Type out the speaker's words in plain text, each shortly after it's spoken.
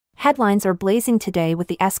Headlines are blazing today with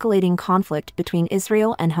the escalating conflict between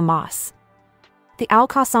Israel and Hamas. The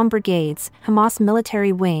Al-Qassam Brigade's Hamas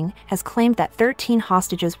military wing has claimed that 13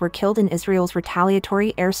 hostages were killed in Israel's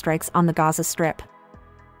retaliatory airstrikes on the Gaza Strip.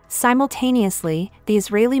 Simultaneously, the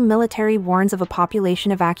Israeli military warns of a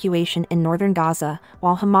population evacuation in northern Gaza,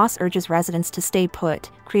 while Hamas urges residents to stay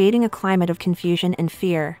put, creating a climate of confusion and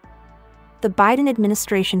fear. The Biden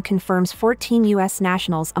administration confirms 14 U.S.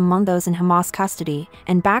 nationals among those in Hamas custody,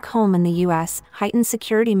 and back home in the U.S., heightened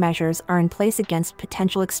security measures are in place against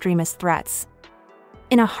potential extremist threats.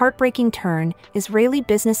 In a heartbreaking turn, Israeli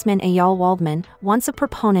businessman Eyal Waldman, once a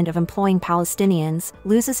proponent of employing Palestinians,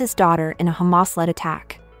 loses his daughter in a Hamas-led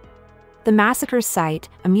attack. The massacre's site,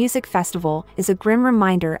 a music festival, is a grim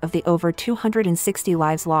reminder of the over 260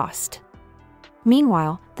 lives lost.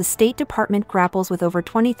 Meanwhile, the State Department grapples with over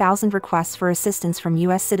 20,000 requests for assistance from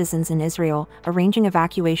U.S. citizens in Israel, arranging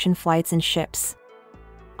evacuation flights and ships.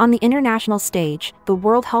 On the international stage, the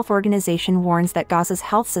World Health Organization warns that Gaza's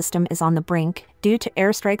health system is on the brink, due to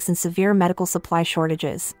airstrikes and severe medical supply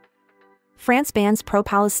shortages. France bans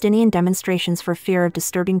pro-Palestinian demonstrations for fear of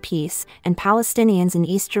disturbing peace, and Palestinians in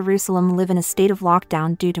East Jerusalem live in a state of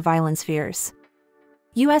lockdown due to violence fears.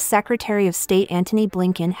 U.S. Secretary of State Antony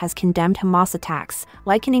Blinken has condemned Hamas attacks,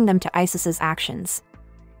 likening them to ISIS's actions.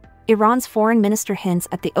 Iran's foreign minister hints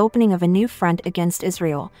at the opening of a new front against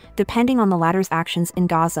Israel, depending on the latter's actions in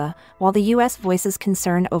Gaza, while the U.S. voices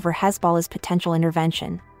concern over Hezbollah's potential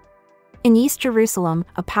intervention. In East Jerusalem,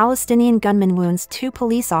 a Palestinian gunman wounds 2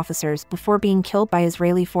 police officers before being killed by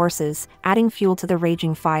Israeli forces, adding fuel to the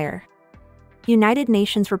raging fire. United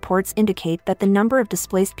Nations reports indicate that the number of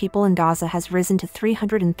displaced people in Gaza has risen to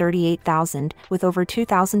 338,000, with over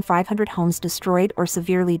 2,500 homes destroyed or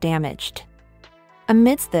severely damaged.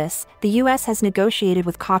 Amidst this, the U.S. has negotiated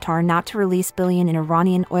with Qatar not to release billion in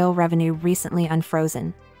Iranian oil revenue recently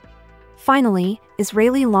unfrozen. Finally,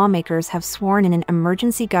 Israeli lawmakers have sworn in an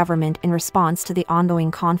emergency government in response to the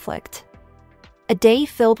ongoing conflict. A day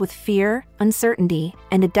filled with fear, uncertainty,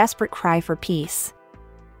 and a desperate cry for peace.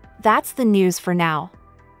 That's the news for now.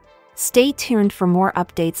 Stay tuned for more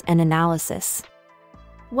updates and analysis.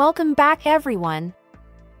 Welcome back, everyone.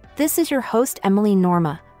 This is your host Emily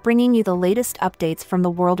Norma, bringing you the latest updates from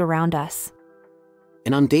the world around us.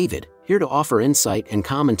 And I'm David, here to offer insight and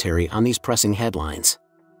commentary on these pressing headlines.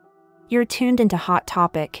 You're tuned into Hot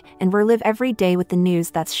Topic, and we'll live every day with the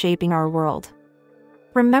news that's shaping our world.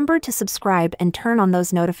 Remember to subscribe and turn on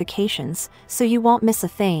those notifications so you won't miss a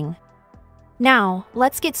thing. Now,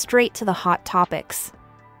 let's get straight to the hot topics.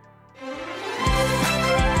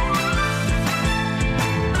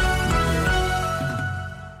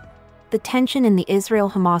 The tension in the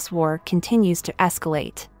Israel-Hamas war continues to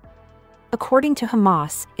escalate. According to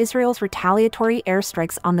Hamas, Israel's retaliatory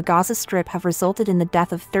airstrikes on the Gaza Strip have resulted in the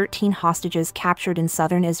death of 13 hostages captured in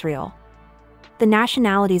southern Israel. The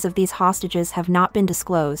nationalities of these hostages have not been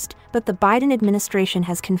disclosed, but the Biden administration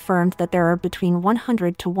has confirmed that there are between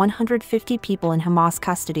 100 to 150 people in Hamas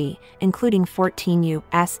custody, including 14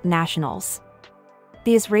 U.S. nationals.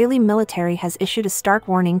 The Israeli military has issued a stark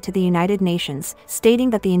warning to the United Nations, stating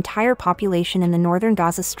that the entire population in the northern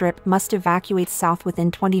Gaza Strip must evacuate south within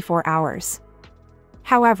 24 hours.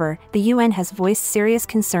 However, the UN has voiced serious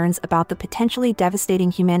concerns about the potentially devastating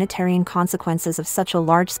humanitarian consequences of such a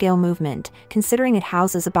large-scale movement, considering it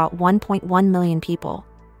houses about 1.1 million people.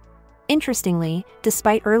 Interestingly,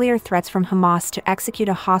 despite earlier threats from Hamas to execute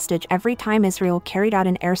a hostage every time Israel carried out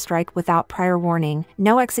an airstrike without prior warning,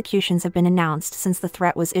 no executions have been announced since the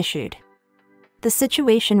threat was issued. The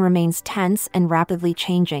situation remains tense and rapidly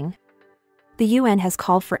changing. The UN has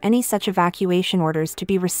called for any such evacuation orders to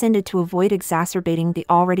be rescinded to avoid exacerbating the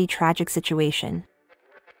already tragic situation.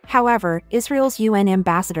 However, Israel's UN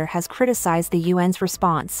ambassador has criticized the UN's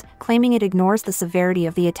response, claiming it ignores the severity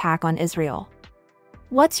of the attack on Israel.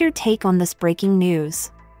 What's your take on this breaking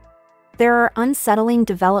news? There are unsettling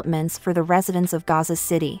developments for the residents of Gaza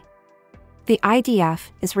City. The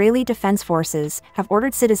IDF, Israeli Defense Forces, have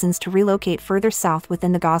ordered citizens to relocate further south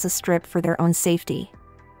within the Gaza Strip for their own safety.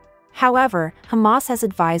 However, Hamas has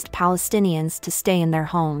advised Palestinians to stay in their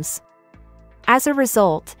homes. As a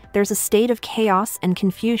result, there's a state of chaos and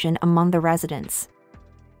confusion among the residents.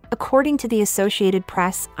 According to the Associated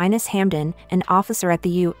Press, Ines Hamdan, an officer at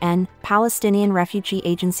the UN Palestinian Refugee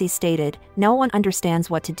Agency, stated, "No one understands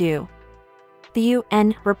what to do." The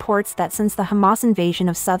UN reports that since the Hamas invasion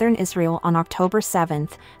of southern Israel on October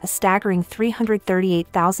 7th, a staggering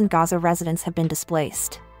 338,000 Gaza residents have been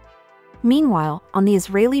displaced. Meanwhile, on the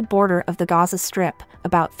Israeli border of the Gaza Strip,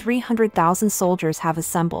 about 300,000 soldiers have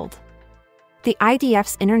assembled. The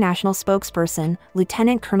IDF's international spokesperson,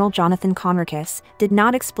 Lieutenant Colonel Jonathan Conricus, did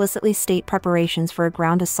not explicitly state preparations for a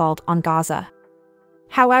ground assault on Gaza.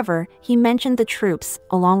 However, he mentioned the troops,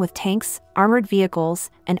 along with tanks, armored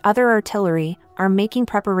vehicles, and other artillery, are making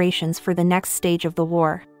preparations for the next stage of the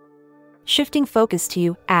war. Shifting focus to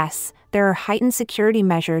U.S., there are heightened security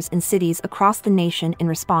measures in cities across the nation in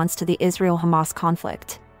response to the Israel-Hamas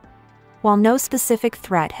conflict. While no specific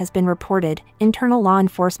threat has been reported, internal law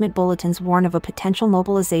enforcement bulletins warn of a potential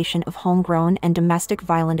mobilization of homegrown and domestic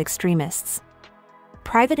violent extremists.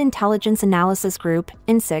 Private Intelligence Analysis Group,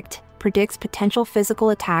 INSICT, predicts potential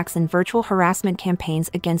physical attacks and virtual harassment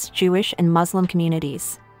campaigns against Jewish and Muslim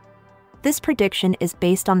communities. This prediction is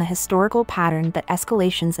based on the historical pattern that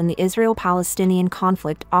escalations in the Israel-Palestinian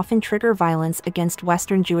conflict often trigger violence against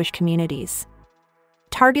Western Jewish communities.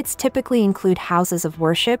 Targets typically include houses of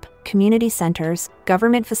worship, community centers,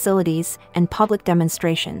 government facilities, and public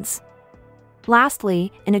demonstrations.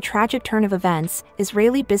 Lastly, in a tragic turn of events,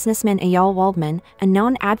 Israeli businessman Eyal Waldman, a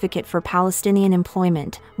known advocate for Palestinian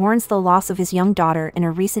employment, mourns the loss of his young daughter in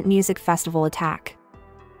a recent music festival attack.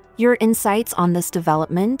 Your insights on this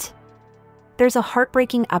development? There's a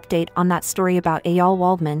heartbreaking update on that story about Eyal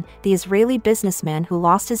Waldman, the Israeli businessman who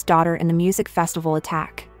lost his daughter in the music festival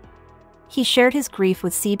attack. He shared his grief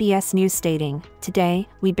with CBS News stating, "Today,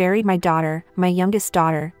 we buried my daughter, my youngest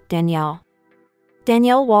daughter, Danielle."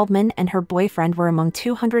 Danielle Waldman and her boyfriend were among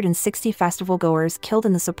 260 festival-goers killed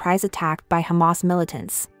in the surprise attack by Hamas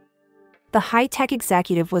militants. The high-tech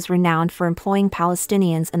executive was renowned for employing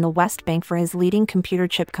Palestinians in the West Bank for his leading computer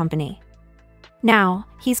chip company. Now,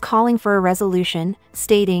 he's calling for a resolution,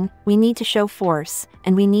 stating, "We need to show force,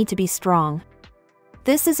 and we need to be strong."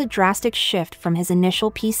 This is a drastic shift from his initial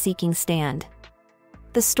peace-seeking stand.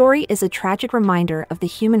 The story is a tragic reminder of the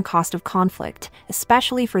human cost of conflict,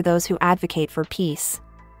 especially for those who advocate for peace.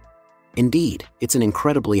 Indeed, it's an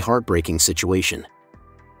incredibly heartbreaking situation.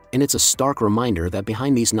 And it's a stark reminder that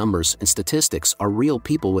behind these numbers and statistics are real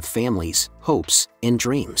people with families, hopes, and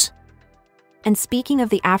dreams. And speaking of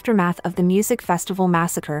the aftermath of the music festival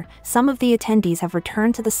massacre, some of the attendees have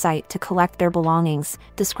returned to the site to collect their belongings,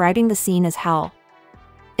 describing the scene as hell.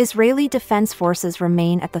 Israeli Defense Forces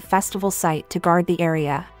remain at the festival site to guard the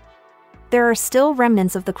area. There are still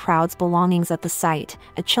remnants of the crowd's belongings at the site,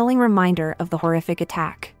 a chilling reminder of the horrific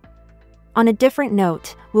attack. On a different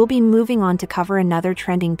note, we'll be moving on to cover another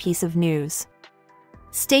trending piece of news.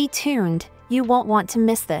 Stay tuned, you won't want to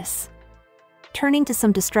miss this. Turning to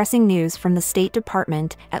some distressing news from the State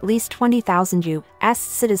Department, at least 20,000 U.S.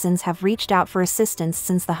 citizens have reached out for assistance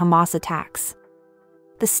since the Hamas attacks.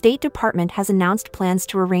 The State Department has announced plans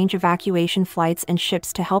to arrange evacuation flights and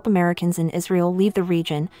ships to help Americans in Israel leave the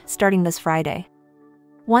region, starting this Friday.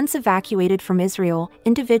 Once evacuated from Israel,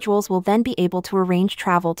 individuals will then be able to arrange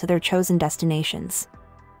travel to their chosen destinations.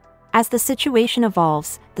 As the situation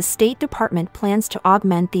evolves, the State Department plans to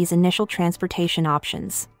augment these initial transportation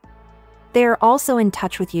options. They are also in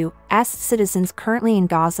touch with U.S. citizens currently in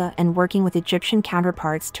Gaza and working with Egyptian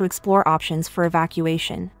counterparts to explore options for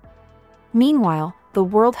evacuation. Meanwhile, the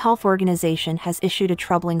World Health Organization has issued a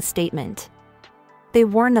troubling statement. They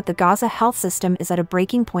warn that the Gaza health system is at a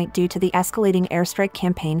breaking point due to the escalating airstrike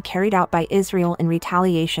campaign carried out by Israel in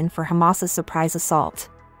retaliation for Hamas's surprise assault.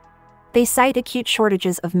 They cite acute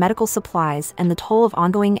shortages of medical supplies and the toll of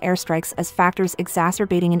ongoing airstrikes as factors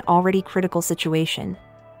exacerbating an already critical situation.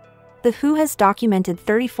 The WHO has documented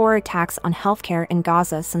 34 attacks on healthcare in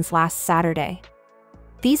Gaza since last Saturday.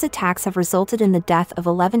 These attacks have resulted in the death of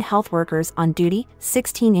 11 health workers on duty,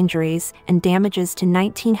 16 injuries, and damages to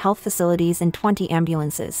 19 health facilities and 20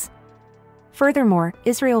 ambulances. Furthermore,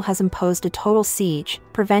 Israel has imposed a total siege,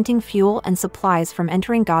 preventing fuel and supplies from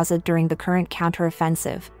entering Gaza during the current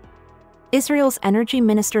counteroffensive. Israel's energy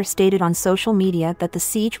minister stated on social media that the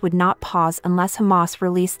siege would not pause unless Hamas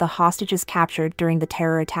released the hostages captured during the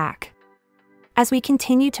terror attack. As we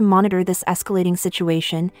continue to monitor this escalating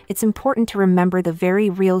situation, it's important to remember the very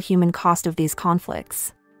real human cost of these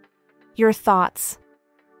conflicts. Your thoughts?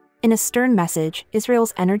 In a stern message,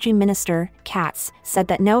 Israel's energy minister, Katz, said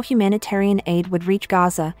that no humanitarian aid would reach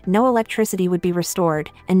Gaza, no electricity would be restored,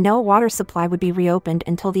 and no water supply would be reopened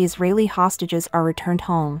until the Israeli hostages are returned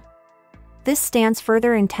home. This stance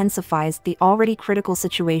further intensifies the already critical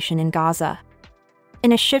situation in Gaza.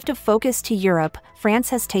 In a shift of focus to Europe, France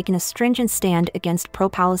has taken a stringent stand against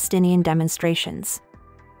pro-Palestinian demonstrations.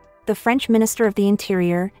 The French Minister of the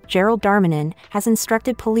Interior, Gerald Darmanin, has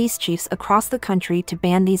instructed police chiefs across the country to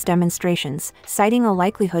ban these demonstrations, citing a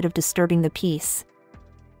likelihood of disturbing the peace.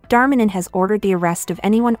 Darmanin has ordered the arrest of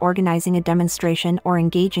anyone organizing a demonstration or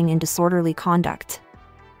engaging in disorderly conduct.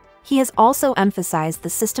 He has also emphasized the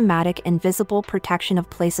systematic and visible protection of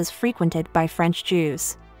places frequented by French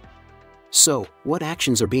Jews. So, what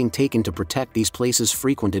actions are being taken to protect these places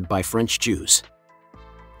frequented by French Jews?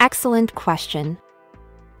 Excellent question.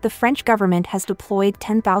 The French government has deployed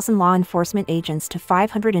 10,000 law enforcement agents to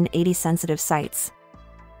 580 sensitive sites.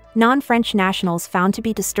 Non-French nationals found to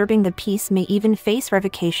be disturbing the peace may even face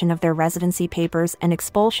revocation of their residency papers and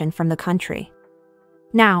expulsion from the country.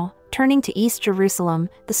 Now, turning to East Jerusalem,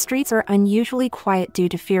 the streets are unusually quiet due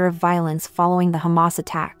to fear of violence following the Hamas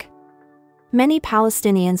attack. Many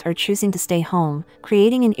Palestinians are choosing to stay home,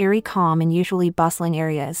 creating an eerie calm in usually bustling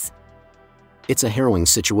areas. It's a harrowing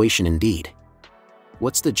situation indeed.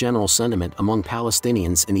 What's the general sentiment among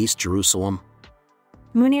Palestinians in East Jerusalem?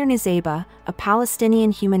 Munir Nizeba, a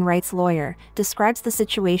Palestinian human rights lawyer, describes the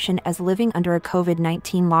situation as living under a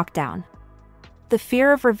COVID-19 lockdown. The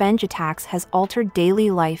fear of revenge attacks has altered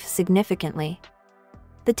daily life significantly.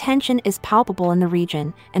 The tension is palpable in the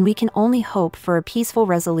region, and we can only hope for a peaceful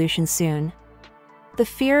resolution soon. The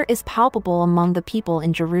fear is palpable among the people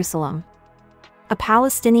in Jerusalem. A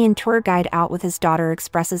Palestinian tour guide out with his daughter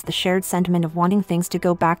expresses the shared sentiment of wanting things to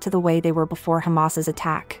go back to the way they were before Hamas's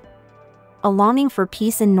attack. A longing for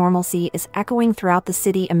peace and normalcy is echoing throughout the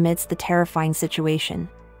city amidst the terrifying situation.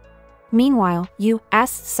 Meanwhile,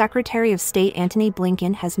 U.S. Secretary of State Antony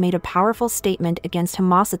Blinken has made a powerful statement against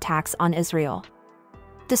Hamas attacks on Israel.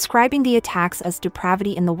 Describing the attacks as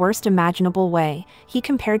depravity in the worst imaginable way, he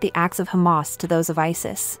compared the acts of Hamas to those of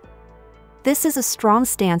ISIS. This is a strong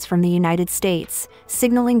stance from the United States,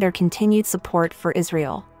 signaling their continued support for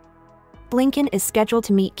Israel. Blinken is scheduled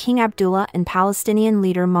to meet King Abdullah and Palestinian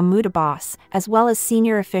leader Mahmoud Abbas, as well as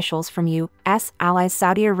senior officials from U.S. allies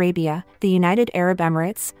Saudi Arabia, the United Arab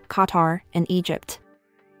Emirates, Qatar, and Egypt.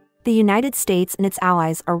 The United States and its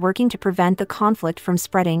allies are working to prevent the conflict from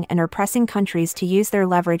spreading and are pressing countries to use their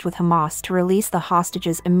leverage with Hamas to release the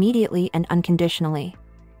hostages immediately and unconditionally.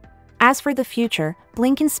 As for the future,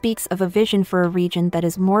 Blinken speaks of a vision for a region that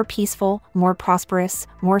is more peaceful, more prosperous,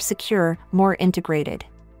 more secure, more integrated.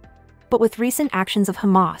 But with recent actions of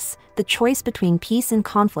Hamas, the choice between peace and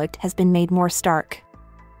conflict has been made more stark.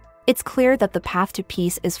 It's clear that the path to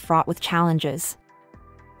peace is fraught with challenges.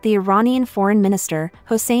 The Iranian Foreign Minister,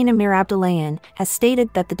 Hossein Amir-Abdollahian, has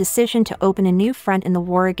stated that the decision to open a new front in the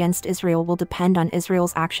war against Israel will depend on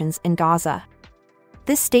Israel's actions in Gaza.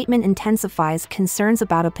 This statement intensifies concerns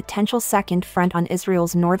about a potential second front on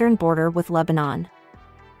Israel's northern border with Lebanon.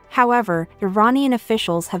 However, Iranian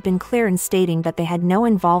officials have been clear in stating that they had no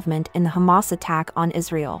involvement in the Hamas attack on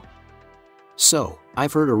Israel. So,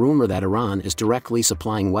 I've heard a rumor that Iran is directly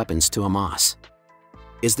supplying weapons to Hamas.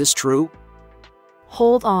 Is this true?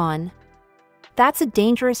 Hold on. That's a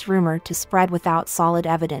dangerous rumor to spread without solid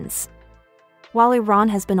evidence. While Iran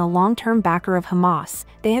has been a long-term backer of Hamas,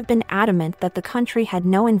 they have been adamant that the country had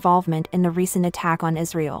no involvement in the recent attack on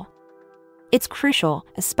Israel. It's crucial,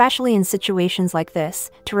 especially in situations like this,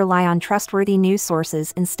 to rely on trustworthy news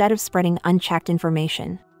sources instead of spreading unchecked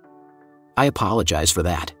information. I apologize for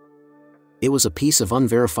that. It was a piece of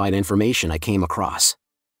unverified information I came across.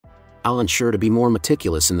 I'll ensure to be more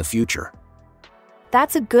meticulous in the future.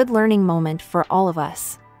 That's a good learning moment for all of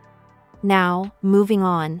us. Now, moving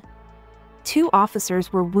on. 2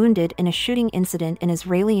 officers were wounded in a shooting incident in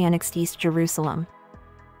Israeli-annexed East Jerusalem.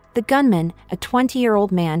 The gunman, a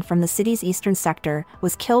 20-year-old man from the city's eastern sector,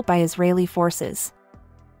 was killed by Israeli forces.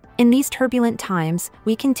 In these turbulent times,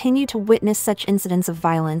 we continue to witness such incidents of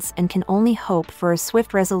violence and can only hope for a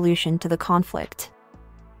swift resolution to the conflict.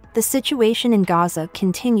 The situation in Gaza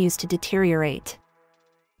continues to deteriorate.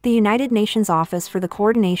 The United Nations Office for the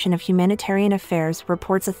Coordination of Humanitarian Affairs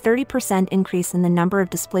reports a 30% increase in the number of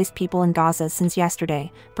displaced people in Gaza since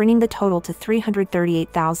yesterday, bringing the total to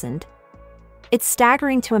 338,000. It's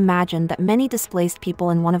staggering to imagine that many displaced people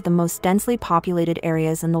in one of the most densely populated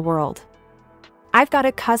areas in the world. I've got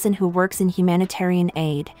a cousin who works in humanitarian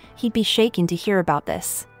aid. He'd be shaken to hear about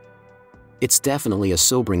this. It's definitely a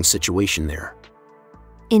sobering situation there.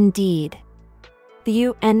 Indeed.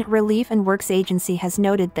 The UN Relief and Works Agency has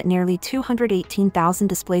noted that nearly 218,000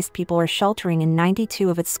 displaced people are sheltering in 92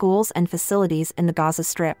 of its schools and facilities in the Gaza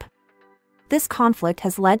Strip. This conflict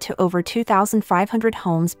has led to over 2,500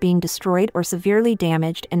 homes being destroyed or severely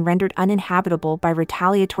damaged and rendered uninhabitable by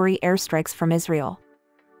retaliatory airstrikes from Israel.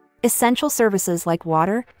 Essential services like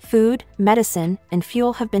water, food, medicine, and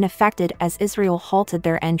fuel have been affected as Israel halted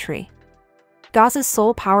their entry. Gaza's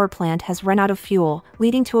sole power plant has run out of fuel,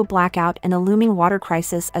 leading to a blackout and a looming water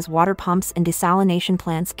crisis as water pumps and desalination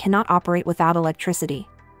plants cannot operate without electricity.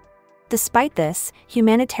 Despite this,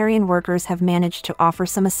 humanitarian workers have managed to offer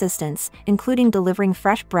some assistance, including delivering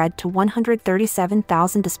fresh bread to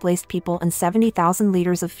 137,000 displaced people and 70,000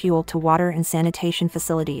 liters of fuel to water and sanitation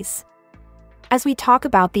facilities. As we talk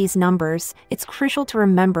about these numbers, it's crucial to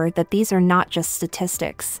remember that these are not just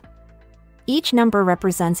statistics. Each number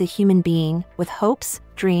represents a human being, with hopes,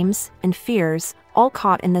 dreams, and fears, all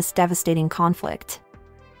caught in this devastating conflict.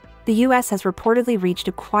 The U.S. has reportedly reached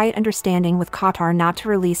a quiet understanding with Qatar not to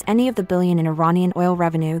release any of the billion in Iranian oil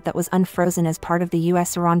revenue that was unfrozen as part of the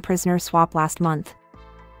U.S.-Iran prisoner swap last month.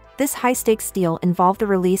 This high-stakes deal involved the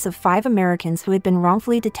release of 5 Americans who had been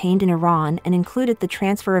wrongfully detained in Iran and included the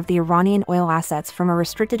transfer of the Iranian oil assets from a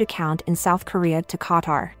restricted account in South Korea to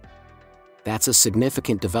Qatar. That's a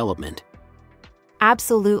significant development.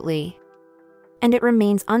 Absolutely. And it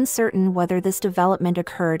remains uncertain whether this development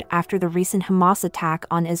occurred after the recent Hamas attack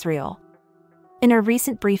on Israel. In a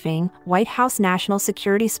recent briefing, White House National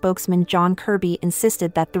Security spokesman John Kirby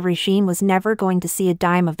insisted that the regime was never going to see a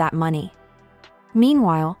dime of that money.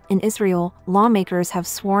 Meanwhile, in Israel, lawmakers have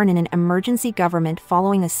sworn in an emergency government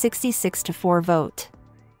following a 66-4 vote.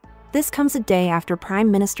 This comes a day after Prime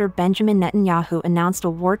Minister Benjamin Netanyahu announced a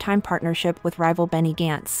wartime partnership with rival Benny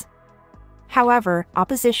Gantz. However,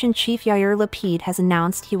 opposition chief Yair Lapid has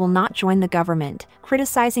announced he will not join the government,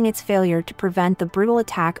 criticizing its failure to prevent the brutal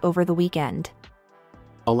attack over the weekend.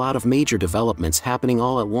 A lot of major developments happening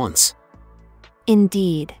all at once.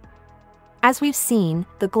 Indeed. As we've seen,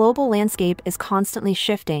 the global landscape is constantly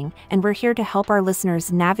shifting, and we're here to help our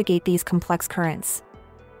listeners navigate these complex currents.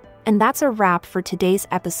 And that's a wrap for today's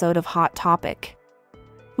episode of Hot Topic.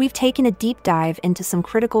 We've taken a deep dive into some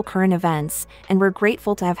critical current events, and we're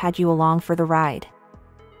grateful to have had you along for the ride.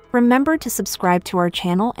 Remember to subscribe to our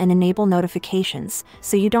channel and enable notifications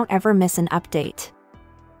so you don't ever miss an update.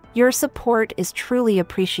 Your support is truly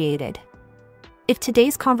appreciated. If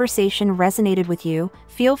today's conversation resonated with you,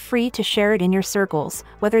 feel free to share it in your circles,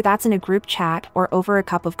 whether that's in a group chat or over a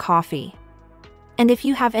cup of coffee. And if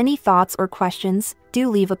you have any thoughts or questions, do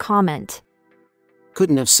leave a comment.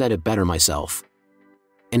 Couldn't have said it better myself.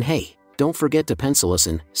 And hey, don't forget to pencil us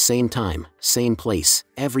in, same time, same place,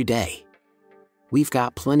 every day. We've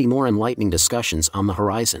got plenty more enlightening discussions on the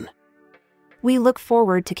horizon. We look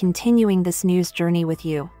forward to continuing this news journey with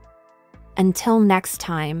you. Until next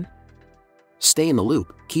time. Stay in the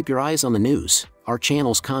loop, keep your eyes on the news, our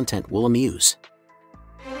channel's content will amuse.